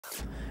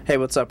Hey,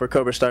 what's up? We're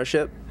Cobra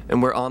Starship.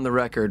 And we're on the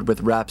record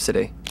with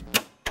Rhapsody.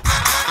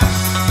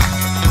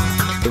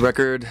 The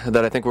record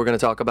that I think we're going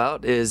to talk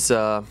about is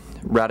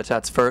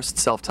Ratatat's first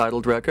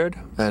self-titled record.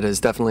 That is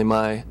definitely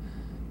my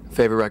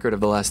favorite record of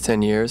the last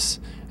 10 years.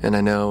 And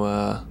I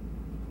know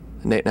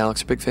Nate and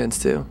Alex are big fans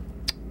too.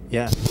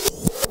 Yeah.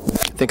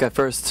 I think I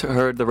first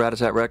heard the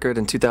Ratatat record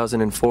in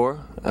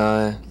 2004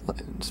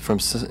 from,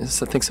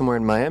 I think, somewhere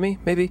in Miami,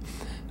 maybe.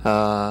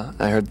 I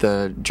heard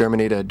the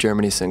Germany to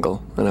Germany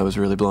single, and I was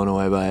really blown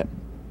away by it.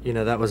 You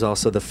know, that was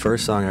also the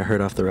first song I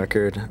heard off the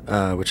record,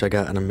 which I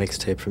got on a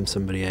mixtape from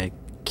somebody. I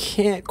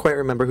can't quite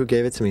remember who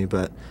gave it to me,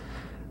 but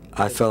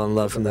I fell in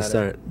love from the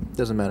start.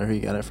 Doesn't matter who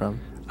you got it from.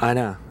 I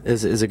know. It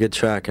was a good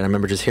track, and I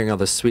remember just hearing all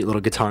the sweet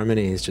little guitar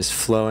harmonies just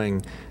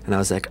flowing, and I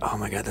was like, oh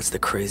my god, that's the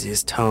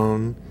craziest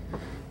tone,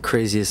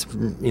 craziest,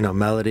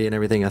 melody and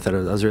everything. I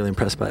was really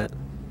impressed by it.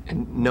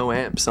 And no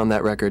amps on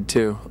that record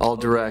too. All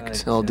direct,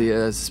 right, all yeah.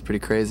 Diaz. It's pretty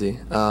crazy.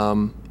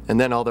 And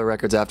then all the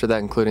records after that,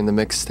 including the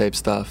mixtape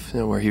stuff,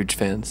 we're huge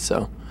fans.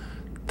 So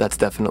that's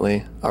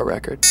definitely our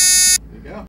record.